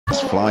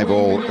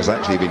Flyball has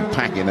actually been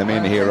packing them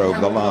in here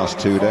over the last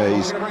 2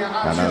 days,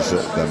 and as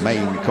the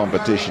main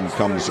competition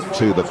comes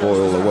to the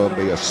boil, there won't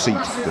be a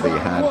seat to be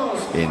had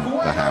in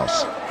the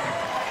house.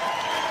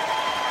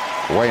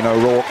 Wayne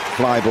O'Rourke,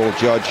 Flyball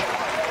judge,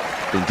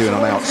 been doing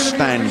an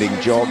outstanding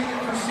job,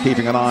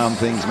 keeping an eye on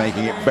things,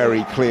 making it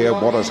very clear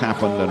what has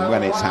happened and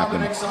when it's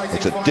happened.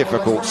 It's a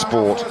difficult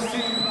sport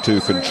to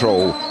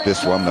control,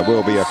 this one. There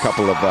will be a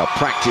couple of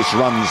practice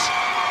runs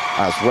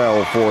as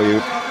well for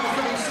you,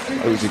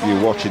 those of you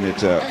watching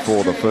it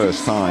for the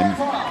first time.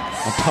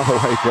 And by the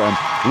way, Graham,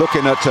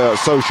 looking at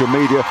social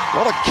media, a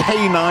lot of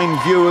canine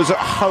viewers at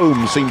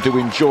home seem to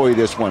enjoy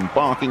this one,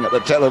 barking at the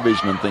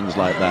television and things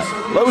like that.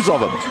 Loads of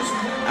them.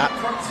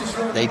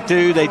 They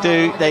do.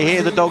 They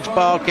hear the dogs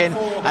barking,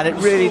 and it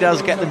really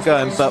does get them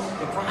going. But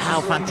how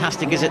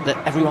fantastic is it that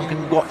everyone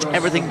can watch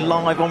everything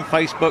live on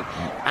Facebook,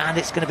 and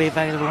it's going to be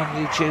available on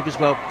YouTube as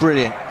well?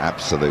 Brilliant.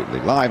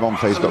 Absolutely. Live on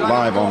Facebook,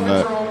 live on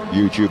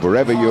YouTube,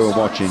 wherever you're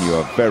watching, you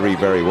are very,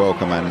 very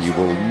welcome, and you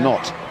will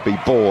not be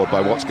bored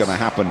by what's going to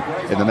happen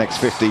in the next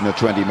 15 or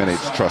 20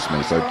 minutes, trust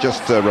me. So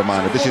just a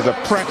reminder, this is a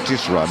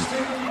practice run.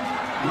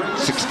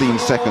 16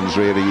 seconds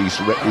really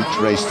each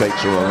race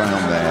takes her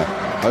around there,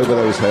 over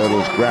those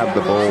hurdles, grab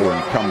the ball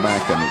and come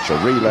back, and it's a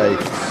relay.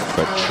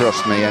 But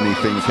trust me,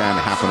 anything can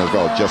happen as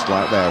well, just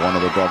like there, one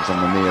of the dogs on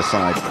the near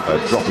side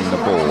dropping the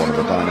ball, one of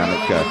the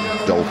Dynamic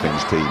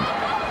Dolphins team.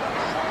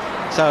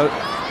 So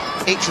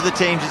each of the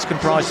teams is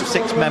comprised of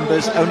 6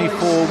 members, only 4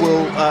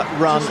 will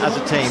run as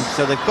a team,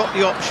 so they've got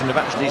the option of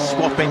actually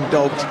swapping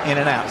dogs in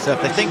and out. So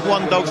if they think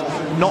one dog's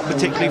not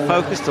particularly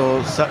focused,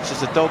 or such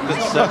as a dog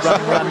that's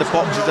running around the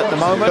boxes at the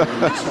moment,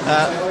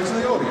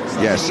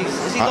 yes,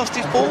 has he lost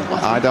his ball?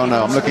 I don't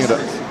know. I'm looking at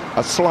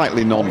a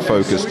slightly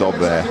non-focused dog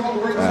there,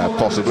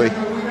 possibly,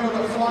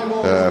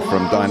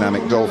 from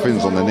Dynamic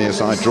Dolphins on the near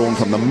side, drawn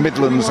from the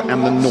Midlands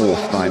and the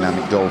North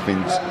Dynamic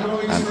Dolphins,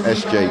 and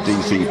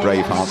SJDC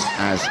Bravehearts,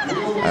 as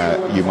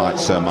you might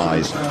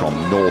surmise,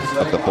 from north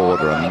of the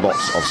border, and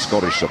lots of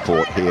Scottish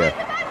support here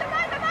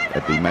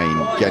at the main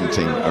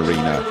Genting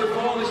Arena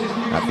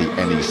at the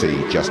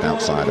NEC just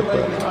outside of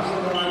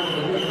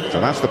Birmingham. So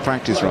that's the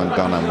practice run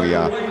done, and we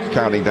are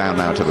counting down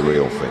now to the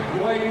real thing.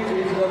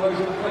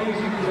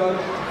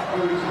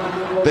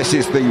 This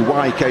is the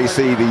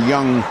YKC, the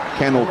Young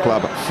Kennel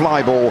Club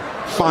Flyball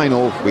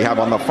final. We have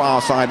on the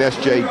far side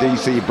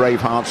SJDC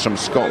Bravehearts from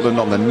Scotland,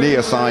 on the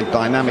near side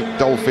Dynamic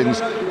Dolphins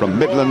from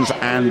Midlands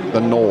and the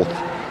North.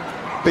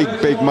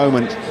 Big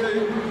moment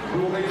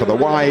for the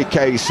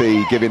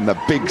YKC, giving the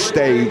big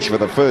stage for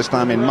the first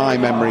time in my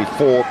memory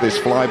for this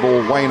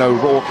flyball. Wayne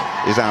O'Rourke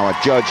is our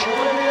judge,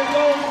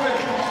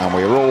 and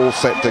we're all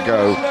set to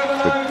go.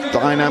 The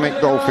Dynamic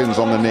Dolphins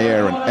on the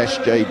near, and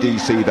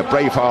SJDC, the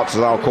Bravehearts as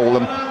I'll call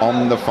them,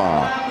 on the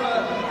far.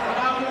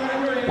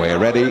 We're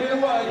ready,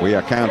 we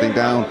are counting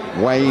down.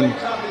 Wayne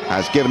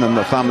has given them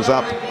the thumbs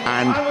up,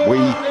 and we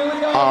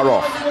are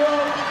off.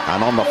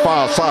 And on the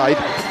far side,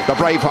 the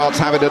Bravehearts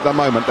have it at the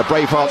moment. The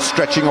Bravehearts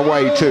stretching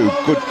away too.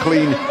 Good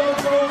clean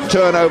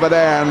turnover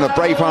there, and the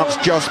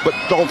Bravehearts just, but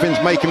Dolphins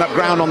making up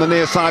ground on the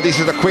near side. This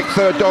is a quick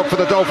third dog for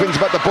the Dolphins,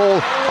 but the ball,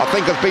 I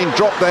think, has been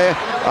dropped there,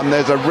 and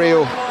there's a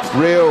real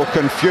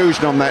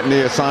confusion on that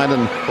near side,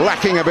 and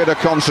lacking a bit of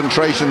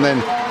concentration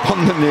then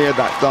on the near,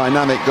 that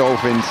Dynamic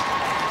Dolphins.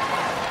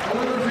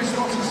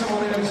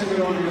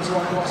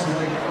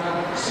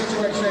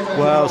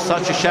 Well,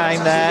 such a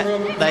shame there.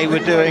 They were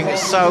doing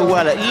so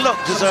well. It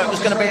looked as though it was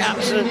going to be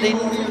absolutely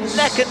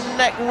neck and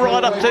neck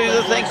right up to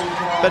the thing.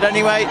 But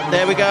anyway,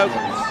 there we go.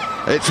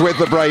 It's with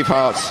the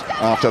Bravehearts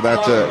after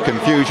that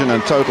confusion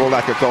and total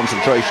lack of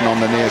concentration on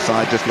the near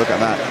side. Just look at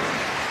that.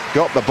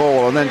 Got the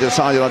ball and then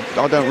decided,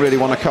 I don't really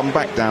want to come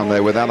back down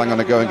there with that. I'm going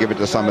to go and give it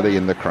to somebody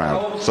in the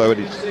crowd. So it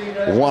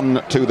is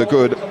 1 to the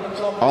good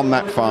on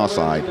that far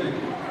side.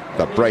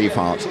 The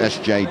Bravehearts,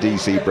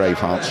 SJDC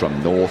Bravehearts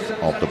from north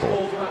of the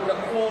ball.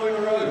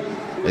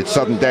 It's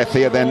sudden death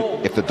here then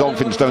if the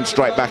Dolphins don't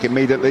strike back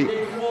immediately.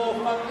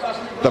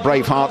 The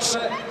Bravehearts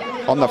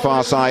on the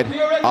far side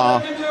are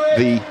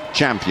the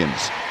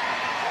champions.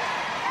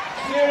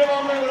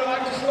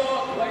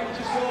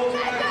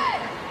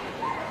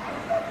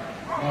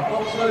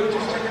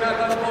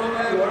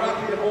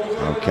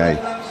 Okay,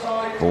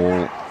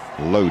 ball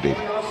loaded.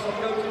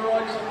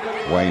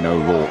 Wayne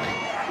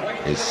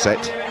O'Rourke is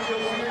set.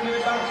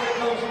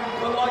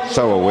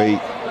 So are we.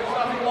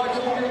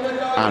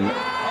 And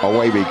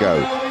away we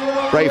go.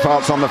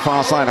 Bravehearts on the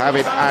far side have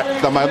it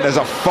at the moment. There's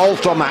a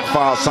fault on that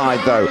far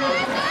side though.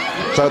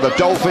 So the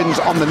Dolphins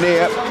on the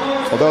near,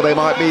 although they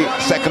might be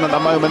second at the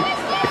moment,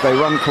 if they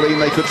run clean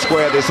they could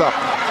square this up.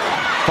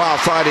 Far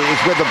side it is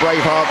with the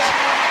Bravehearts.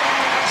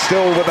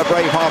 Still with the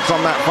Bravehearts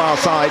on that far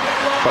side,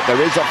 but there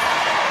is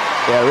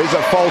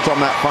a fault on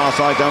that far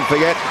side, don't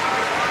forget.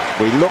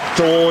 We look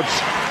towards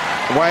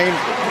Wayne,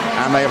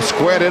 and they have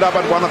squared it up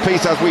at one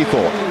apiece as we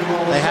thought.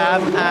 They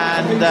have,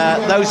 and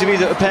those of you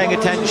that are paying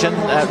attention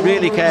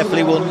really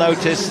carefully will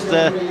notice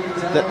that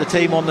the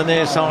team on the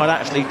near side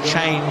actually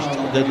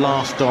changed the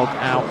last dog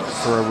out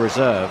for a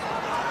reserve.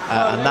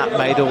 and that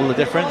made all the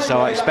difference. So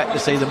I expect to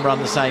see them run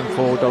the same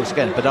 4 dogs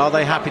again. But are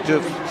they happy to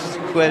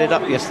have squared it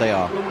up? Yes, they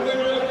are.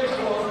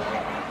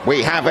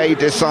 We have a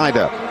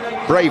decider.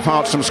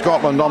 Bravehearts from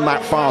Scotland on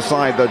that far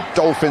side, the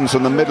Dolphins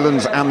from the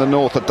Midlands and the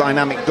North, the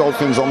Dynamic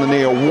Dolphins on the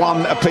near,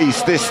 1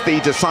 apiece. This the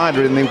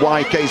decider in the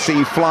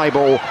YKC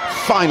Flyball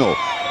Final.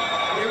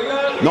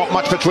 Not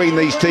much between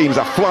these teams.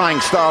 A flying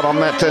start on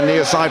that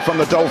near side from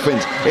the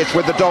Dolphins. It's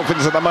with the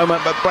Dolphins at the moment,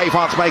 but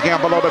Bravehearts making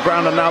up a lot of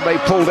ground, and now they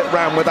pulled it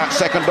round with that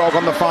second dog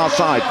on the far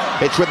side.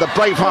 It's with the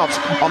Bravehearts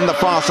on the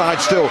far side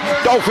still.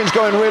 Dolphins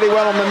going really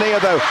well on the near,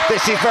 though.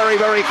 This is very,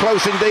 very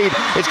close indeed.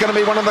 It's going to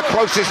be one of the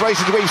closest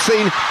races we've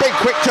seen. Big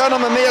quick turn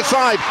on the near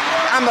side,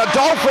 and the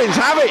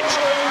Dolphins have it.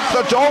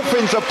 The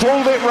Dolphins have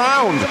pulled it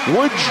round.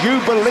 Would you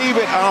believe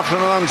it? After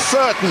an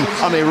uncertain,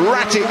 an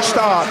erratic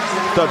start,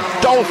 the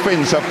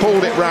Dolphins have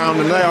pulled it round,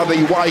 and they are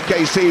the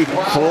YKC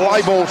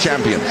Flyball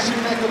champions.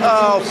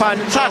 Oh,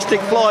 fantastic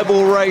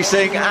flyball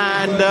racing,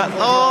 and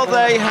are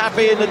they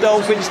happy in the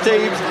Dolphins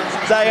teams?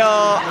 They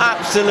are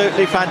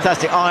absolutely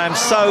fantastic. I am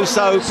so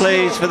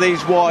pleased for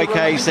these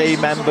YKC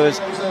members.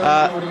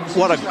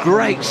 What a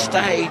great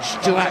stage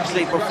to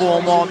actually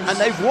perform on, and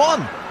they've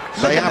won.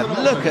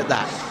 Look at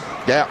that.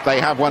 Yeah, they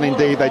have won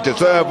indeed. They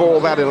deserve all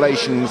that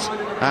elations.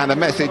 And a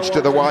message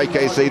to the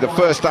YKC, the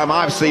first time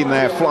I've seen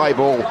their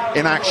flyball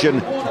in action.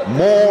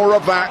 More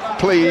of that,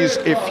 please,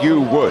 if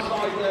you would.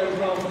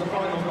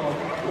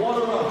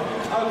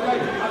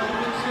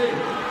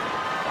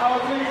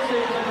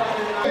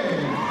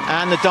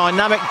 And the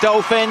Dynamic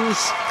Dolphins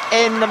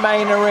in the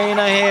main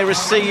arena here,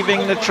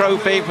 receiving the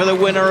trophy for the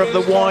winner of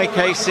the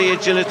YKC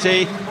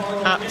Agility.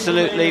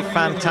 Absolutely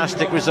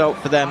fantastic result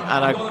for them,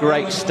 and a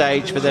great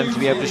stage for them to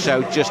be able to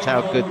show just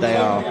how good they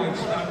are.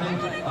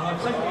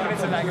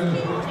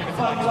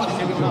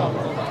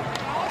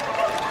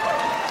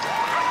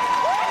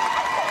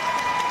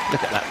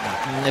 Look at that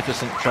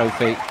magnificent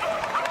trophy,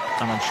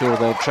 and I'm sure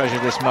they'll treasure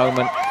this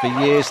moment for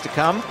years to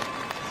come.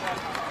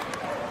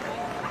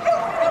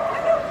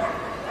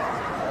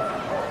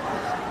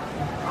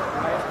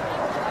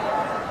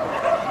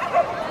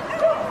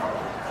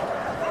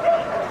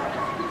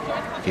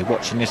 If you're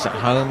watching this at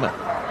home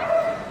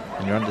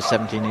and you're under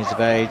 17 years of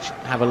age,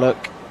 have a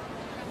look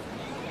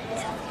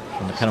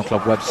on the Kennel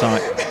Club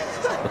website,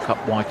 look up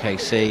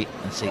YKC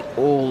and see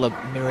all the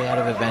myriad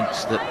of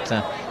events that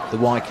the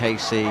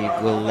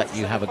YKC will let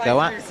you have a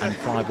go at, and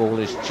flyball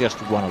is just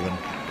one of them.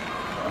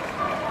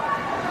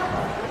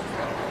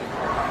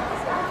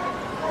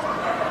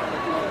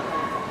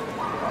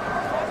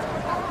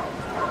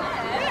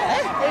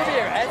 Hey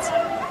there, Ed.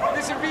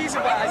 There's a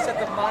reason why I said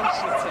the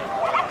mansion thing.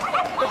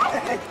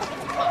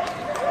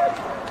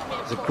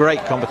 It's a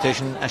great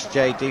competition.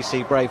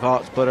 SJDC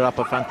Bravehearts put it up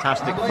a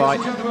fantastic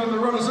fight.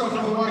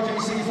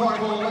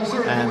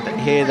 And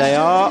here they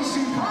are,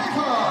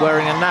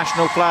 wearing a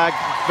national flag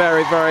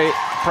very, very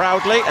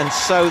proudly, and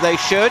so they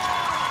should,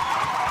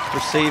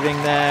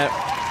 receiving their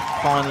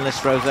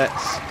finalist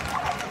rosettes.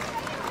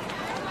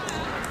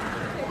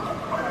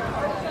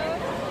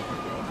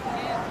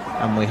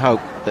 And we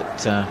hope that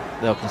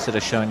they'll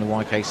consider showing the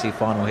YKC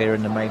final here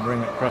in the main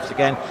ring at Crufts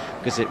again,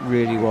 because it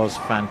really was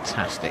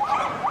fantastic.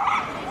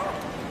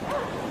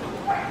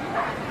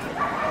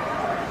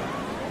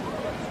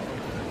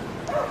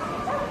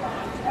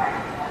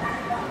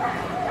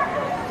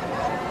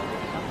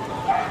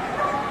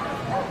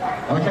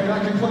 Okay,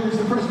 that concludes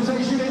the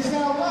presentation. It's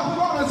now lap of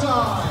honor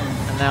time.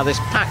 And now this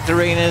packed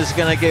arena is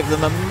going to give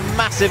them a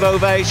massive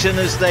ovation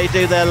as they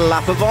do their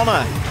lap of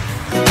honor.